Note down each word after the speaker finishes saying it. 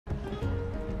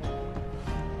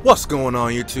What's going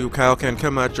on YouTube? Kyle can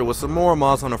come at you with some more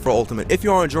Monster Hunter 4 Ultimate. If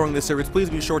you are enjoying this series, please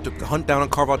be sure to hunt down and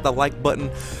carve out that like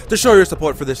button to show your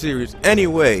support for the series.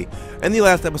 Anyway, in the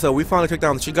last episode, we finally took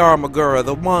down the Shigara Magura,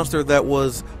 the monster that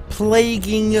was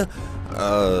plaguing,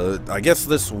 I guess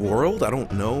this world? I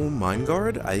don't know,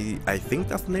 Mindguard? I think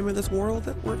that's the name of this world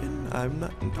that we're in. I'm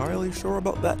not entirely sure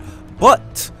about that.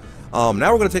 But, now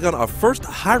we're going to take on our first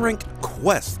high-rank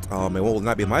quest. It will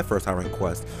not be my first high-rank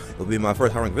quest. It'll be my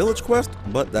first high-rank village quest,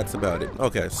 but that's about it.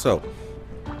 Okay, so,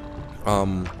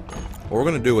 what we're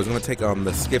going to do is we're going to take on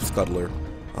the Skip Scuttler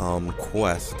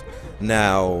quest.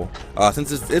 Now, since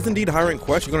this is indeed a high-rank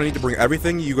quest, you're going to need to bring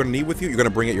everything you're going to need with you. You're going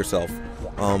to bring it yourself.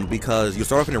 Because you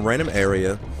start off in a random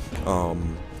area,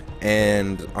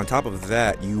 and on top of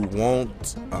that, you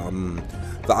won't,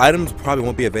 the items probably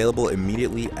won't be available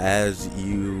immediately as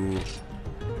you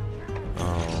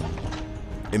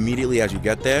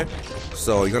get there.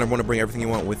 So you're gonna want to bring everything you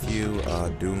want with you.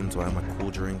 Dunes, so I have my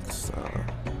cool drinks,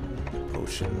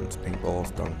 potions,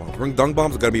 paintballs, dunk bombs. Bring dunk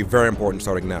bombs are gonna be very important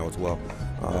starting now as well.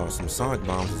 Some sonic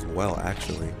bombs as well,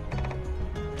 actually.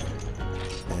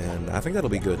 And I think that'll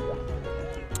be good.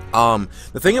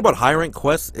 The thing about high rank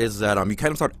quests is that you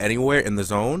can start anywhere in the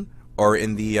zone or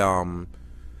in the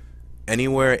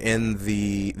anywhere in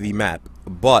the map.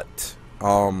 But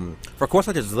for quests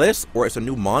such as this, or it's a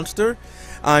new monster,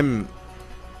 I'm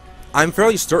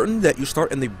fairly certain that you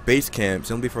start in the base camp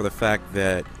simply for the fact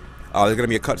that there's gonna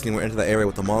be a cutscene where you enter the area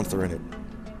with the monster in it,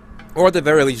 or at the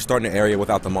very least you start in an area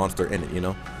without the monster in it. You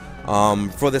know,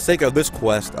 for the sake of this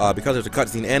quest, because there's a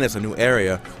cutscene and it's a new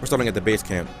area, we're starting at the base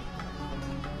camp.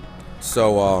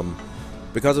 So,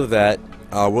 because of that,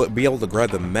 we'll be able to grab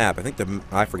the map. I think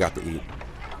I forgot to eat.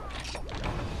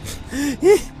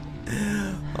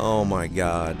 Oh my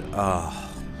god.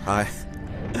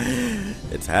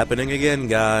 It's happening again,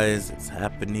 guys. It's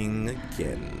happening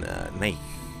again. Nice.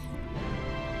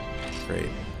 Great.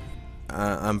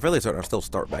 I'm fairly certain I'll still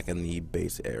start back in the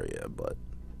base area, but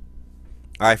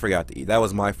I forgot to eat. That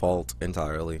was my fault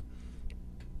entirely.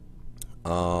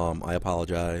 I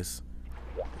apologize.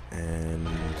 And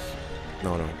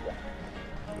no,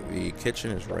 the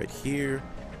kitchen is right here,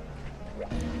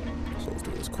 so let's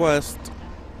do this quest.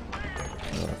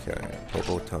 Okay,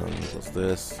 Popo Tons, what's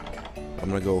this? I'm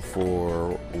gonna go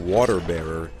for Water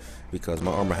Bearer because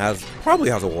my armor probably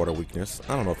has a water weakness.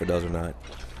 I don't know if it does or not.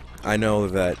 I know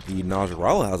that the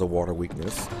Najarala has a water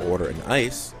weakness, water and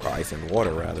ice, or ice and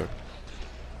water rather.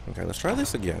 Okay, let's try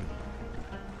this again.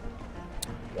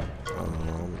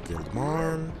 Guild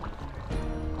Barn.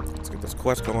 Let's get this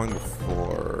quest going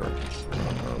before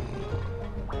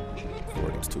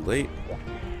it gets too late.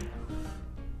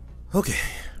 Okay.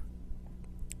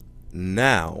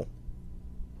 Now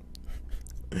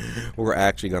we're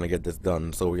actually gonna get this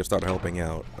done, so we're gonna start helping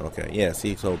out. Okay, yeah,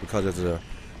 see, so because there's a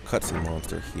cutscene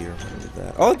monster here,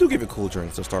 that. Oh, they do give you cool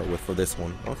drinks to start with for this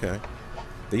one. Okay.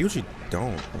 They usually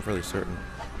don't, I'm fairly certain.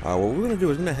 What we're gonna do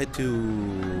is we're gonna head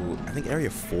to, I think, area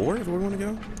 4 is where we wanna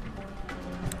go.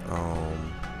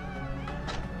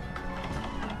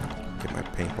 Get my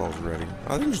paintballs ready.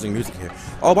 Oh, there's interesting music here.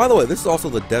 Oh, by the way, this is also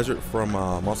the desert from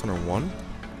Monster Hunter 1.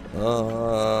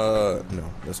 No,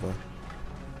 this way.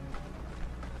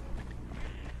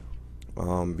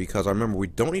 Because I remember we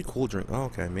don't need cool drink. Oh,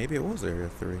 okay, maybe it was area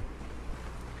 3.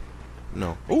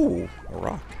 No. Ooh, a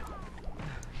rock.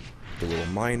 Do a little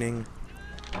mining.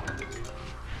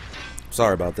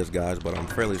 Sorry about this, guys, but I'm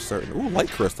fairly certain. Ooh,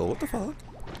 light crystal. What the fuck?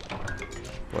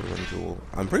 Bloodrun jewel.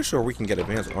 I'm pretty sure we can get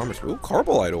advanced armor. Ooh,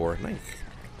 carbolite ore. Nice.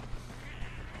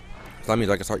 So that means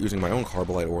I can start using my own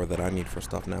carbolite ore that I need for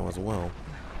stuff now as well.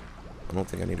 I don't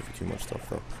think I need it for too much stuff,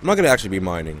 though. I'm not going to actually be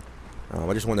mining.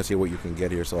 I just want to see what you can get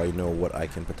here so I know what I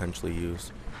can potentially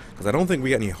use. Because I don't think we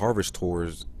got any harvest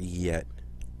tours yet.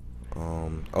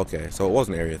 Okay, so it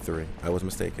wasn't area 3. I was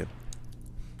mistaken.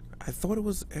 I thought it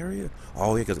was area...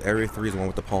 Oh, yeah, because area 3 is the one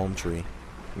with the palm tree.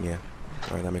 Yeah.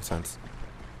 Alright, that makes sense.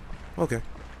 Okay.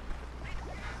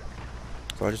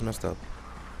 So I just messed up.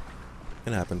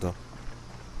 It happened, though.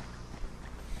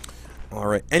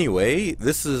 Alright, anyway,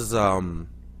 this is a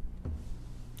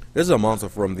monster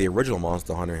from the original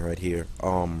Monster Hunter right here.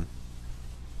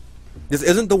 This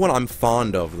isn't the one I'm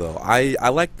fond of, though. I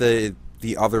like the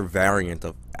other variant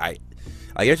of... I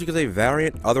guess you could say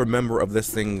variant, other member of this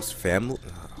thing's family...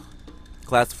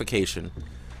 classification.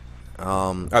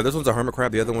 Alright, this one's a hermit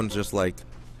crab, the other one's just like...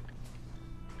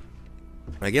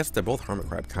 I guess they're both hermit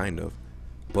crab, kind of.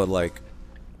 But, like,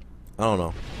 I don't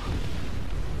know.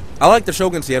 I like the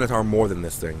Shogun Siennatar more than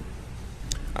this thing.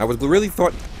 I was really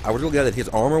glad that his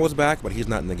armor was back, but he's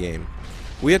not in the game.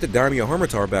 We had the Daimyo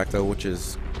Hermituar back, though, which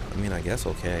is, I mean, I guess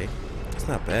okay. It's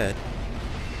not bad.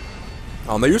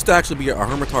 There used to actually be a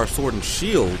Hermituar sword and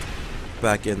shield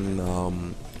back in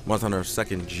Monster Hunter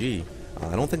 2nd G.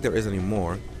 I don't think there is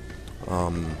anymore.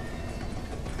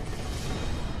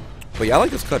 But yeah, I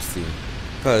like this cutscene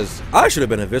because I should have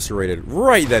been eviscerated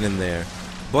right then and there,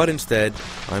 but instead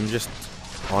I'm just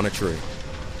on a tree.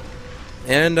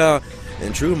 And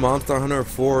in true Monster Hunter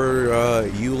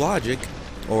 4U logic,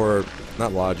 or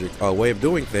not logic, way of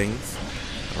doing things,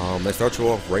 they start you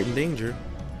off right in danger.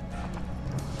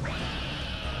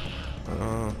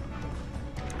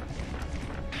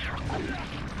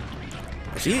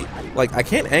 See, like, I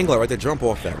can't angle it right to jump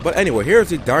off that. But anyway, here's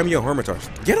the Daimyo Hermituar.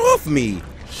 Get off me!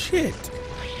 Shit.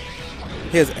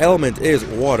 His element is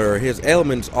water. His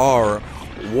elements are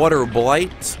water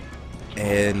blight,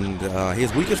 and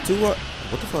his weakest to what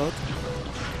the fuck?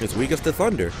 His weakest to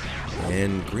thunder.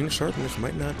 And green sharpness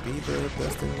might not be the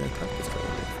best thing to attack this guy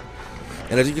with.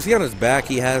 And as you can see on his back,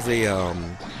 he has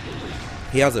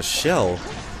a shell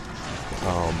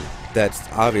that's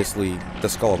obviously the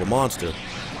skull of a monster.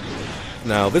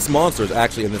 Now, this monster is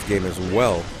actually in this game as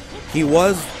well. He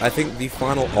was, I think, the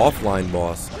final offline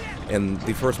boss in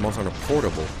the first Monster Hunter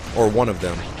Portable, or one of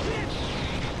them.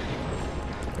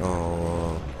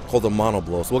 Called the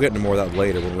Monoblow. So we'll get into more of that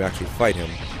later when we actually fight him.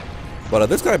 But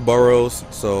this guy burrows,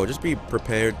 so just be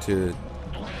prepared to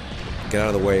get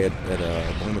out of the way at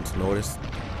a moment's notice.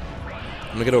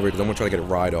 I'm gonna get over here because I'm gonna try to get it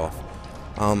right off.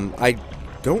 I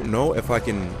don't know if I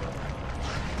can.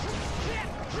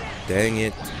 Dang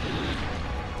it.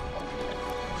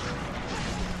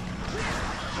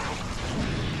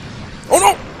 Oh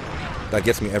no! That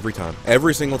gets me every time.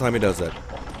 Every single time he does that.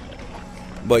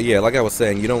 But yeah, like I was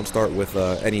saying, you don't start with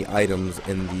any items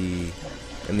in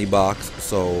the box,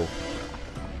 so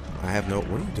I have no.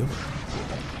 What are you doing?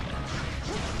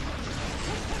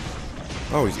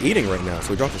 Oh, he's eating right now,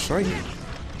 so he dropped a shiny.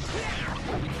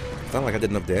 It's not like I did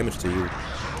enough damage to you.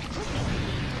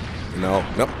 No,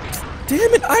 nope.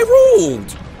 Damn it! I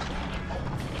rolled.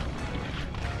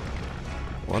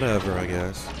 Whatever, I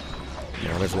guess.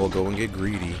 Might as well go and get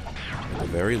greedy, at the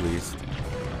very least.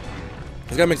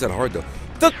 This guy makes that hard though.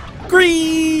 The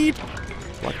greed!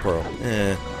 Black Pearl.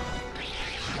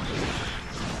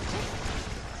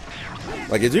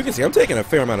 Like, as you can see, I'm taking a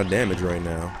fair amount of damage right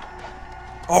now.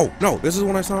 Oh, no, this is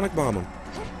when I Sonic Bomb him.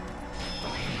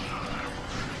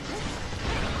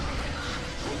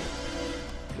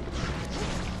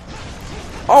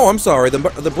 Oh, I'm sorry. The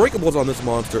breakables on this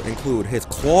monster include his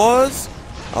claws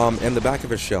and the back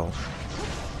of his shell.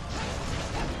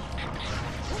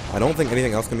 I don't think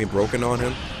anything else can be broken on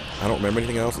him. I don't remember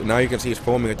anything else. And now you can see he's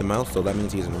foaming at the mouth, so that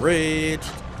means he's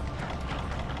enraged.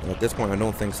 And at this point, I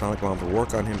don't think Sonic Bombs will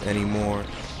work on him anymore.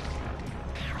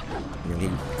 I mean, he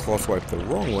claw swiped the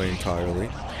wrong way entirely.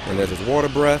 And there's his water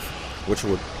breath, which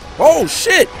would... Oh,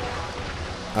 shit!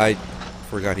 I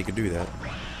forgot he could do that.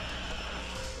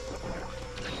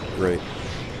 Great.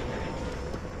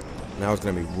 Now it's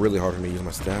going to be really hard for me to use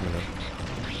my stamina.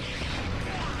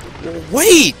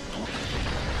 Wait!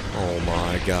 Oh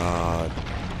my god.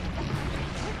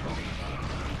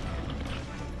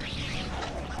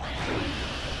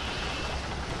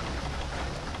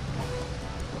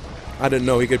 I didn't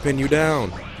know he could pin you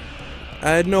down.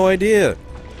 I had no idea.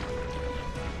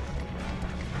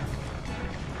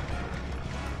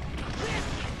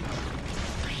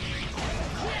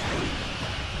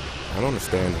 I don't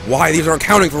understand why these aren't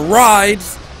counting for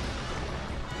rides.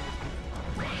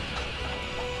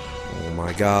 Oh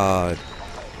my god.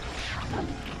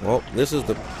 Well, this is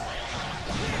the...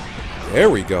 There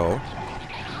we go.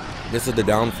 This is the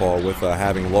downfall with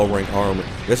having low rank armor.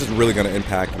 This is really going to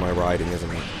impact my riding, isn't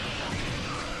it?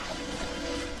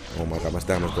 Oh my god, my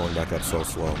stamina's going back up so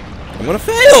slow. I'm going to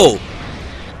fail!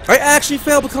 I actually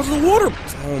failed because of the water.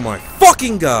 Oh my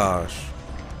fucking gosh.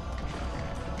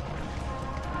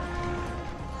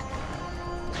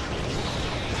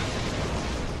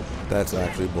 That's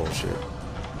actually bullshit.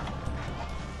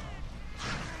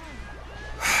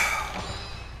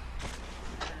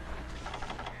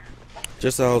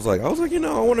 Just so I was like, you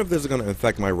know, I wonder if this is going to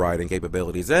affect my riding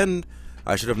capabilities, and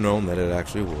I should have known that it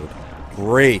actually would.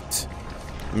 Great.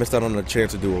 I missed out on a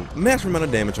chance to do a massive amount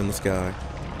of damage on this guy,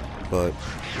 but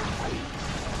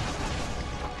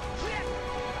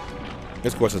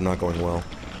this quest is not going well.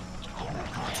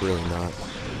 It's really not.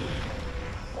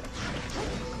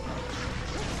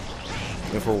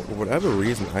 And for whatever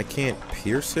reason, I can't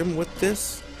pierce him with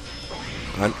this.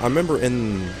 I remember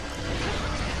in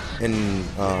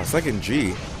 2nd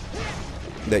G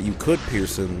that you could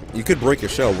pierce him, you could break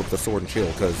his shell with the sword and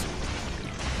shield, because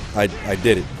I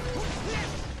did it.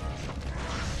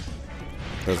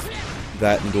 Because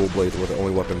that and dual blades were the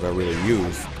only weapons I really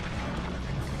used.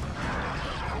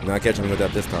 Not catching me with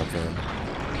that this time, fam.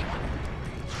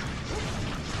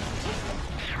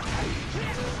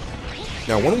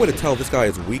 Now, one way to tell this guy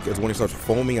is weak is when he starts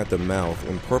foaming at the mouth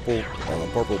when purple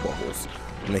bubbles.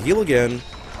 I'm gonna heal again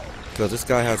because this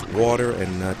guy has water,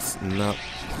 and that's not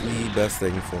the best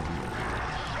thing for me.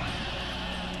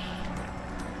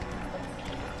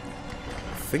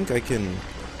 I think I can.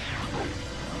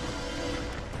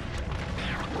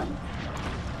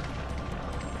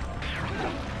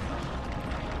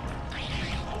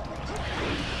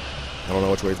 I don't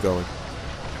know which way it's going.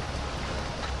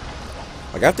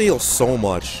 Like, I have to heal so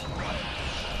much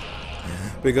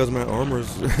because my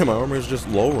armor's just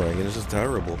lowering, and it's just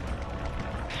terrible.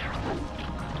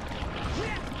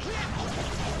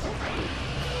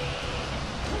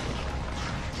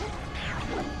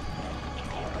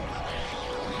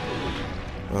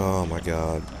 Oh my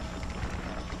god.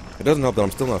 It doesn't help that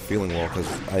I'm still not feeling well because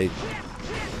I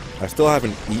still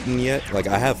haven't eaten yet. Like,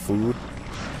 I have food,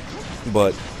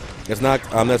 but it's not.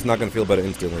 I'm just not gonna feel better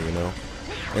instantly, you know.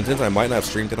 And since I might not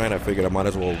stream tonight, I figured I might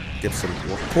as well get some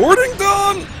recording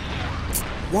done!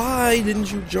 Why didn't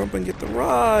you jump and get the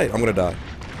ride? I'm gonna die.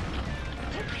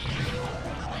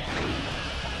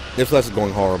 This class is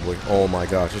going horribly. Oh my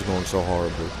gosh, it's going so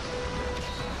horribly.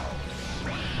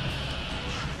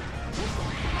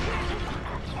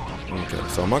 Okay,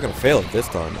 so I'm not gonna fail it this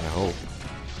time, I hope.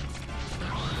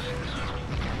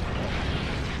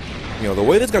 You know, the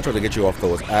way this guy tried to get you off,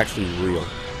 though, is actually real.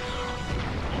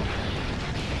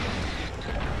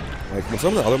 Like, when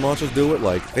some of the other monsters do it,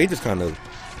 like, they just kind of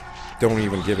don't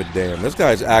even give a damn. This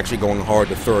guy's actually going hard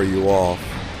to throw you off.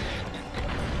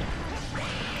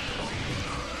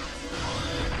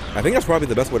 I think that's probably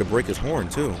the best way to break his horn,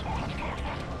 too.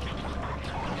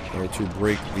 Or to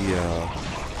break the,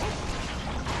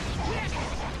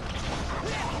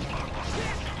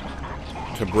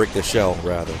 to break the shell,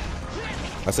 rather.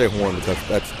 I say horn because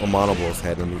that's a monobol's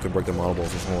head, and you can break the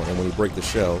monobol's horn. And when you break the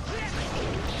shell,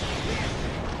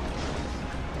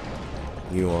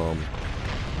 you,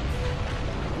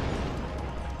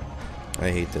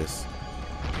 I hate this.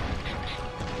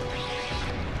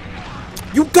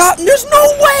 You got, there's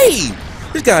no way!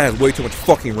 This guy has way too much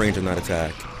fucking range in that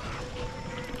attack.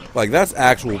 Like, that's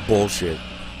actual bullshit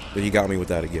that he got me with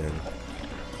that again.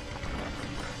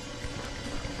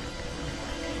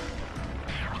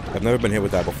 I've never been hit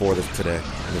with that before today,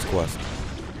 in this quest.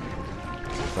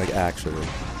 Like, actually.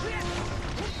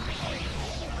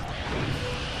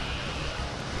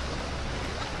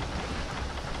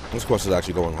 This quest is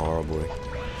actually going horribly.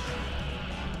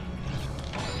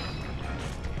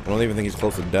 I don't even think he's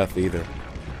close to death either.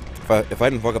 If I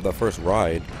didn't fuck up that first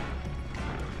ride.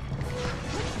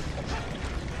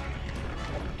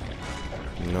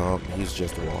 No, he's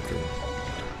just walking.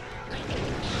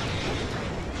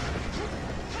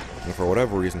 And for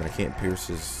whatever reason, I can't pierce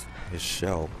his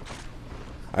shell.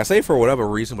 I say for whatever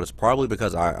reason, but it's probably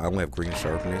because I only have green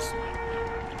sharpness.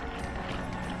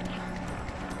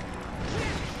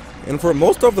 And for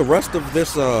most of the rest of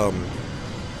this,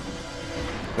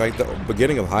 like the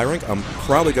beginning of high rank, I'm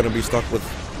probably going to be stuck with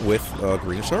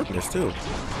green sharpness too.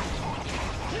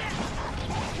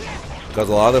 Because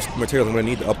a lot of this material I'm going to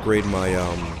need to upgrade my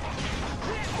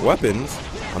weapons,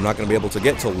 I'm not going to be able to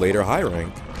get till later high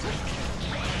rank.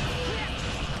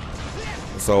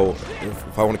 So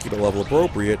if I want to keep it level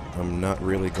appropriate, I'm not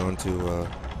really going to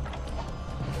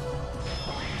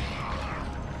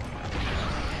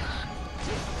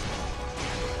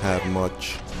have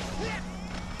much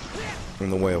in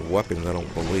the way of weapons, I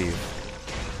don't believe.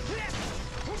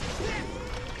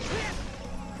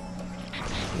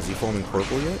 Is he foaming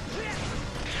purple yet?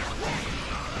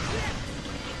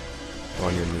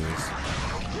 On your knees.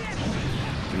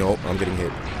 Nope, I'm getting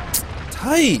hit.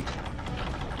 Tight!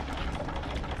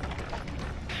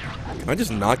 Can I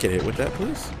just not get hit with that,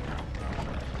 please?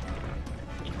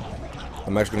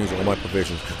 I'm actually going to use all my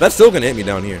provisions. That's still going to hit me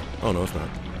down here. Oh, no, it's not.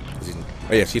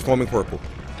 Oh, yes, he's foaming purple.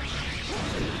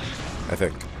 I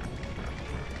think.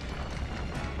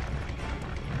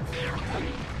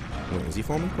 Wait, is he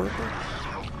foaming purple?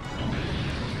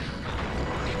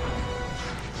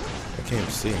 I can't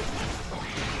see.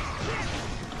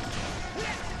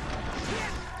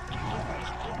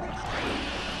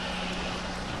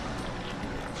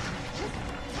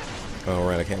 Oh,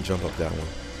 right, I can't jump up that one.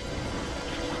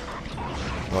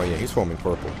 Oh, yeah, he's foaming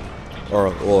purple. Or,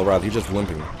 well, rather, he's just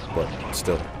limping, but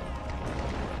still.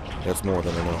 That's more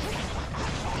than enough.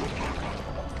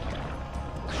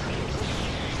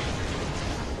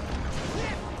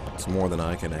 It's more than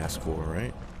I can ask for,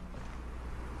 right?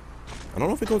 I don't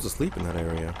know if he goes to sleep in that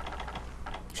area.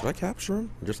 Should I capture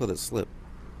him? Or just let it slip?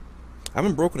 I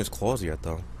haven't broken his claws yet,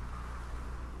 though.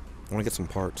 I want to get some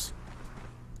parts.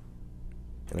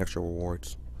 And extra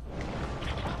rewards.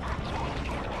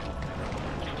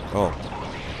 Oh.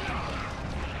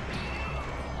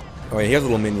 Oh, yeah, he has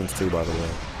little minions too, by the way.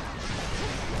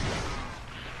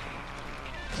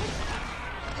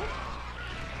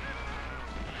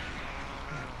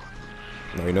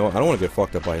 No, you know what? I don't want to get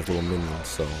fucked up by his little minions,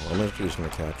 so I'm just gonna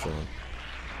capture him.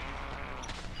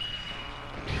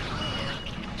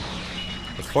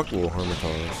 Let's fuck the little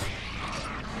Hermitars.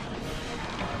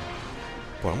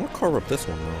 But I'm gonna carve up this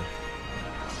one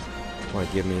though.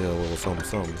 Might give me a little something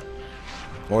something.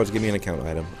 Or just give me an account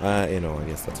item. You know, I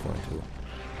guess that's fine too.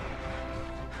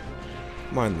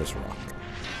 Mine this rock.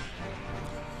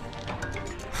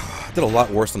 I did a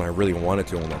lot worse than I really wanted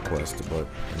to on that quest, but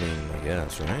I mean, I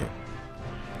guess, right?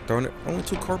 Darn it, only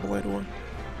 2 Carbolite ore?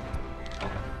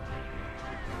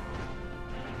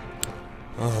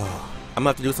 I'm gonna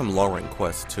have to do some low rank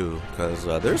quests too, because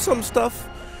there's some stuff.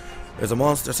 There's some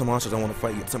monsters I want to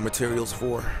fight, get some materials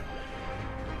for.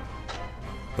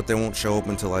 But they won't show up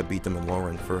until I beat them in low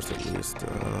rank first, at least.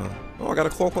 Oh, I got a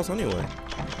Claw Plus anyway.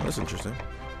 That's interesting.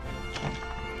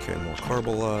 Okay, more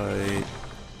Carbolite.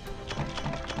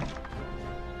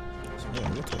 Some more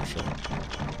Hermitar shot.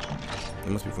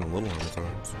 It must be from the little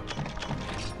Hermitars.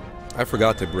 I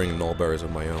forgot to bring null berries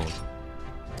of my own.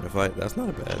 That's not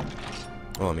a bad.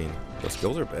 Well, I mean, the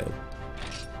skills are bad.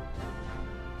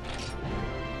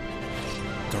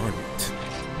 Darn it.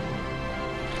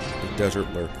 The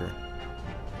Desert Lurker.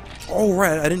 Oh,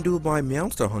 right, I didn't do my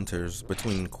monster hunters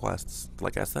between quests,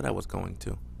 like I said I was going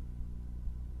to.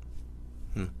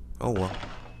 Oh well.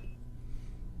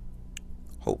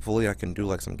 Hopefully I can do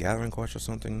like some gathering quests or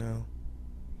something now,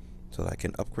 so that I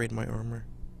can upgrade my armor.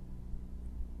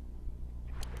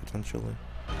 Potentially.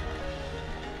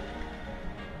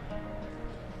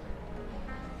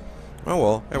 Oh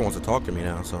well, everyone wants to talk to me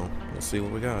now, so let's see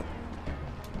what we got.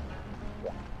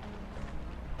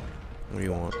 What do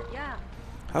you want? Yeah.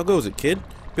 How goes it, kid?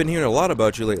 Been hearing a lot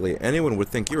about you lately. Anyone would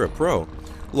think you're a pro.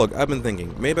 Look, I've been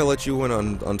thinking, maybe I'll let you in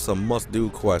on some must-do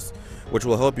quests, which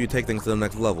will help you take things to the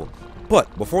next level.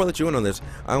 But before I let you in on this,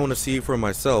 I want to see for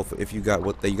myself if you got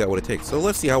what it takes. So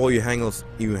let's see how well you handle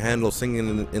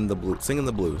singing the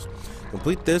blues.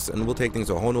 Complete this, and we'll take things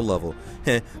to a whole new level.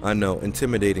 Heh, I know,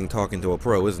 intimidating talking to a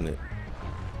pro, isn't it?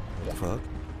 What the fuck?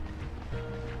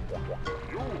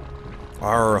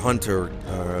 Our hunter,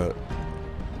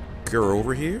 you're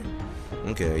over here?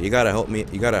 Okay, you gotta help me.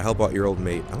 You gotta help out your old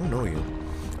mate. I don't know you.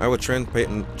 I was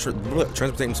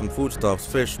transporting some foodstuffs,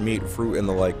 fish, meat, fruit, and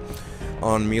the like,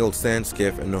 on me old sand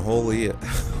skiff and the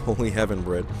holy heaven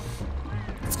bread.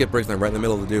 The skiff breaks down right in the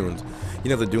middle of the dunes.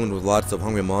 You know the dunes with lots of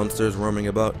hungry monsters roaming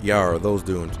about? Yar, those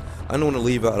dunes. I don't want to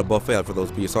leave out a buffet out for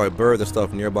those beasts, so I buried the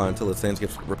stuff nearby until the sand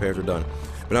skiff's repairs are done.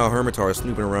 But now Hermituar is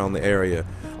snooping around the area.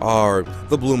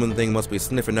 The bloomin' thing must be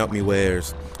sniffing out me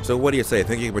wares. So what do you say?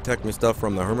 Think you can protect me stuff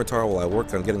from the Hermituar while I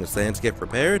work on getting the sand skiff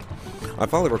repaired? I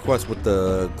filed a request with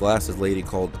the glasses lady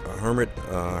called Hermit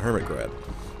Grab.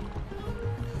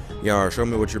 Yar, show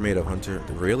me what you're made of, Hunter.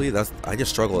 Really? I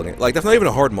just struggle again. Like, that's not even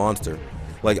a hard monster.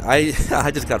 Like, I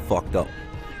just got fucked up.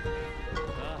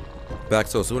 Back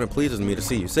so soon, it pleases me to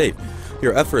see you safe.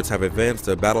 Your efforts have advanced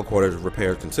the battle quarters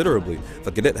repairs considerably.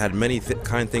 The cadet had many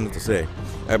kind things to say.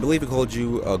 I believe he called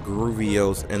you a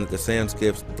Groovios, and that the sand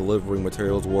skiffs delivering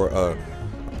materials were oh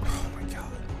my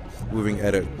god, moving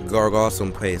at a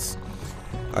gargawsome pace.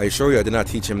 I assure you I did not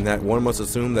teach him that. One must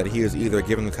assume that he is either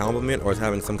giving a compliment or is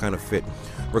having some kind of fit.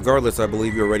 Regardless, I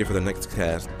believe you are ready for the next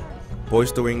cast.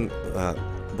 Bolstering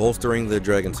the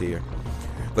Dragon Seer.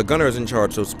 The gunner is in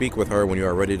charge, so speak with her when you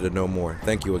are ready to know more.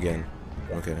 Thank you again.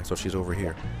 Okay, so she's over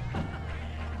here.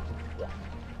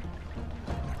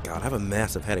 God, I have a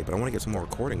massive headache, but I want to get some more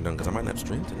recording done because I might not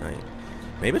stream tonight.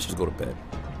 Maybe I should just go to bed.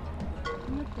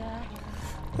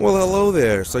 Well, hello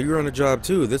there. So you're on a job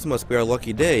too. This must be our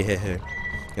lucky day, hehe.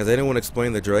 Has anyone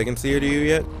explained the Dragon Seer to you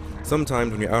yet?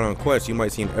 Sometimes when you're out on quest, you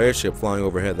might see an airship flying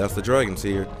overhead. That's the Dragon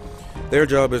Seer. Their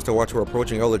job is to watch for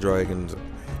approaching elder dragons.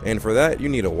 And for that, you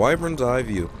need a wyvern's eye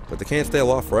view. But they can't stay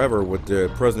aloft forever with their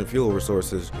present fuel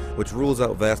resources, which rules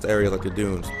out vast areas like the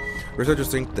dunes. Researchers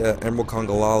think that Emerald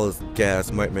Congalala's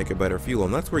gas might make a better fuel,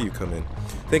 and that's where you come in.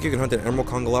 Think you can hunt an Emerald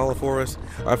Congalala for us?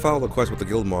 I filed a quest with the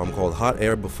guild mom called Hot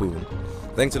Air Buffoon.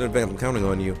 Thanks in advance, I'm counting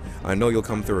on you. I know you'll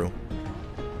come through.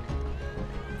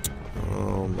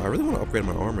 I really want to upgrade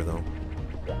my armor, though.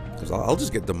 Because I'll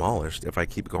just get demolished if I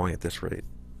keep going at this rate.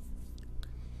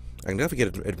 I can definitely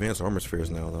get advanced armor spheres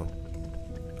now, though.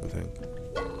 I think.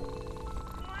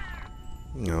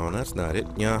 No, that's not it.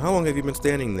 Yeah, how long have you been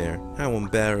standing there? How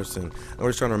embarrassing. I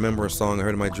was trying to remember a song I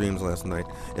heard in my dreams last night.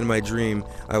 In my dream,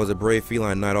 I was a brave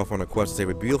feline knight off on a quest to save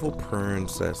a beautiful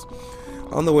princess.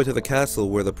 On the way to the castle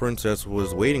where the princess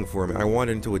was waiting for me, I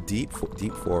wandered into a deep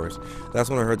forest. That's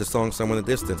when I heard the song somewhere in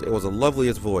the distance. It was the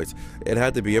loveliest voice. It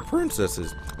had to be a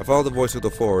princess's. I followed the voice through the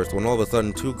forest when all of a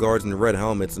sudden 2 guards in red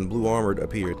helmets and blue armor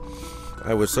appeared.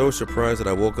 I was so surprised that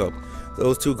I woke up.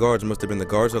 Those 2 guards must have been the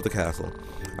guards of the castle.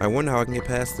 I wonder how I can get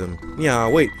past them. Yeah,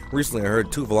 wait. Recently I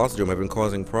heard 2 Velocidrome have been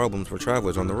causing problems for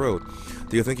travelers on the road.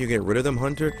 Do you think you can get rid of them,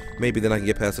 Hunter? Maybe then I can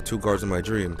get past the 2 guards in my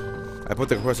dream. I put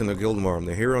the quest in the guild marm,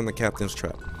 the hero and the captain's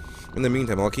trap. In the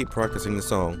meantime, I'll keep practicing the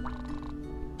song.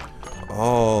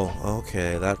 Oh,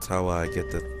 okay, that's how I get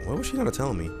the... What was she gonna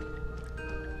tell me?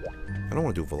 I don't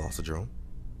want to do Velocidrome.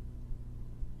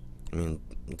 I mean,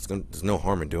 there's no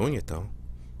harm in doing it, though.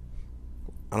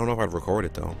 I don't know if I'd record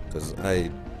it, though, because I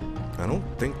don't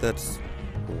think that's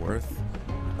worth...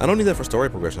 I don't need that for story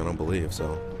progression, I don't believe,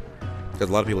 so... Because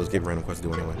a lot of people just give random quests to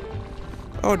do anyway.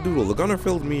 Oh, Doodle, the gunner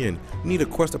filled me in. Need a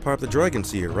quest to power up the Dragon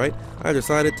Seer, right? I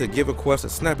decided to give a quest a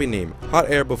snappy name.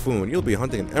 Hot Air Buffoon. You'll be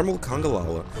hunting an Emerald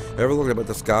Congalala. Ever looked up at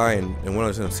the sky and when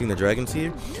I've seen the Dragon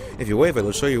Seer? If you wave it,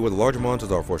 it'll show you where the large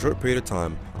monsters are for a short period of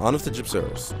time. Honest to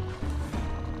Gypsaurus.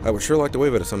 I would sure like to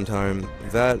wave at it sometime.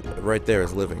 That right there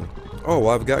is living. Oh,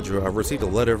 well, I've got you. I've received a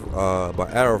letter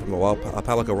by arrow from the wild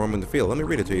Palico roaming the field. Let me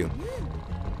read it to you.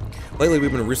 Lately,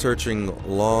 we've been researching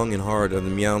long and hard on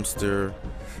the Meowster,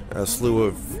 a slew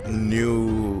of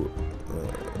new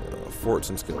forts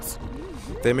and skills.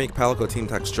 They make Palico Team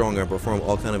Tech stronger and perform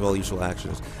all kind of useful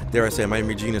actions. Dare I say, my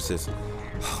genuses.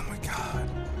 Oh my god.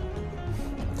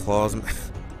 Claws.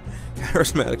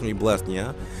 Charismatic and be blessed,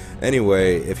 yeah?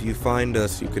 Anyway, if you find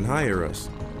us, you can hire us.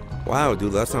 Wow,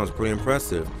 dude, that sounds pretty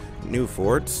impressive. New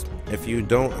forts? If you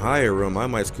don't hire them, I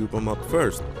might scoop them up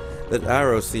first. That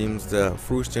arrow seems to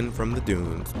fruit in from the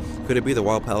dunes. Could it be the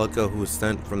wild Palico who is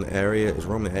sent from the area, is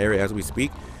roaming the area as we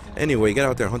speak? Anyway, get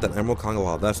out there and hunt that Emerald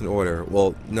Congalala. That's an order.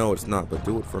 Well, no, it's not, but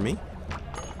do it for me.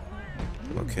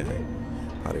 Okay.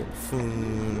 Hot Air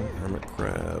Buffoon, Hermit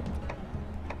Crab.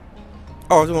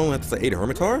 Oh, I was the one who had to say 8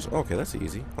 Hermitars? Okay, that's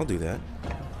easy. I'll do that.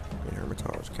 8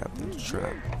 Hermitars, Captain's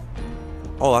Trap.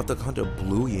 Oh, I have to hunt a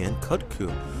Blue Yan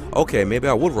Kutku. Okay, maybe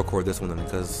I would record this one then,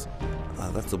 because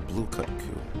that's a blue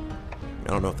Kutku. I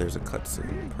don't know if there's a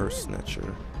cutscene. Purse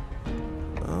Snatcher.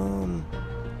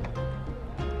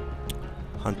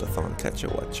 Huntathon,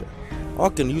 Catcha-Watcha. Oh, I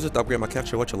can use it to upgrade my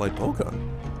Catcha-Watcha light bowgun.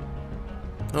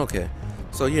 Okay,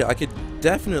 so yeah, I could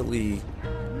definitely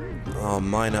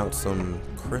mine out some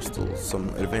crystals, some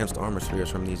advanced armor spheres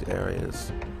from these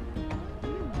areas.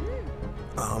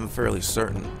 I'm fairly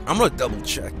certain. I'm gonna double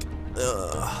check.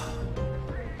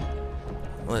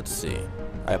 Let's see.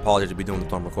 I apologize to be doing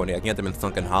this on recording. I can get them in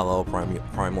Sunken Hollow,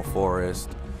 Primal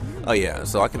Forest. Oh yeah,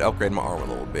 so I can upgrade my armor a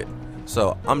little bit.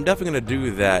 So I'm definitely gonna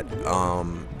do that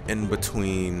in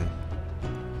between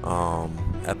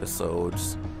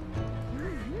episodes.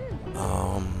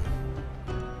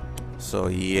 So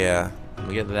yeah, let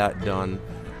me get that done.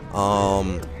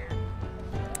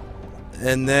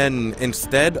 And then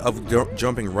instead of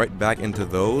jumping right back into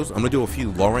those, I'm gonna do a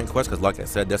few low rank quests because, like I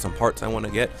said, there's some parts I want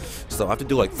to get. So I have to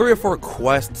do like 3 or 4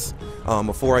 quests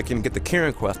before I can get the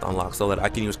Kieran quest unlocked, so that I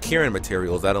can use Kieran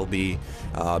materials. That'll be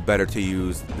better to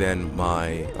use than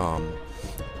my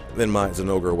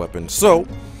Zenogre weapon. So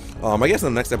I guess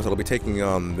in the next episode I'll be taking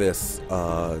on this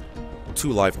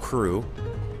 2-life crew.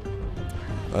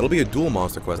 It'll be a dual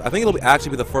monster quest. I think it'll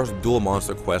actually be the first dual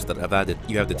monster quest that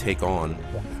you have to take on.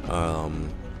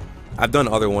 I've done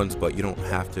other ones, but you don't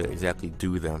have to exactly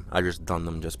do them. I just done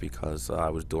them just because I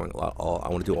was doing a lot. I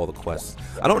want to do all the quests.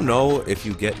 I don't know if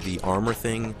you get the armor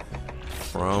thing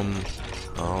from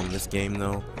this game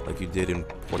though, like you did in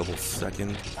Portable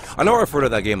Second. I know I refer to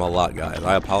that game a lot, guys.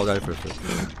 I apologize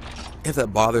if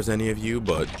that bothers any of you,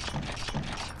 but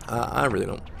I really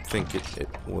don't think it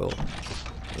will.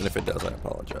 And if it does, I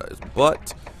apologize.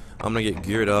 But I'm gonna get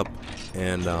geared up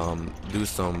and do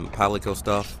some Palico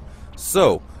stuff.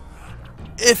 So,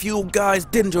 if you guys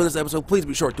did enjoy this episode, please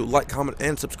be sure to like, comment,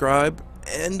 and subscribe.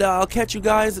 And I'll catch you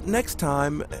guys next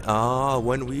time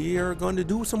when we are going to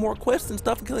do some more quests and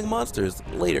stuff and killing monsters.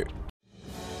 Later.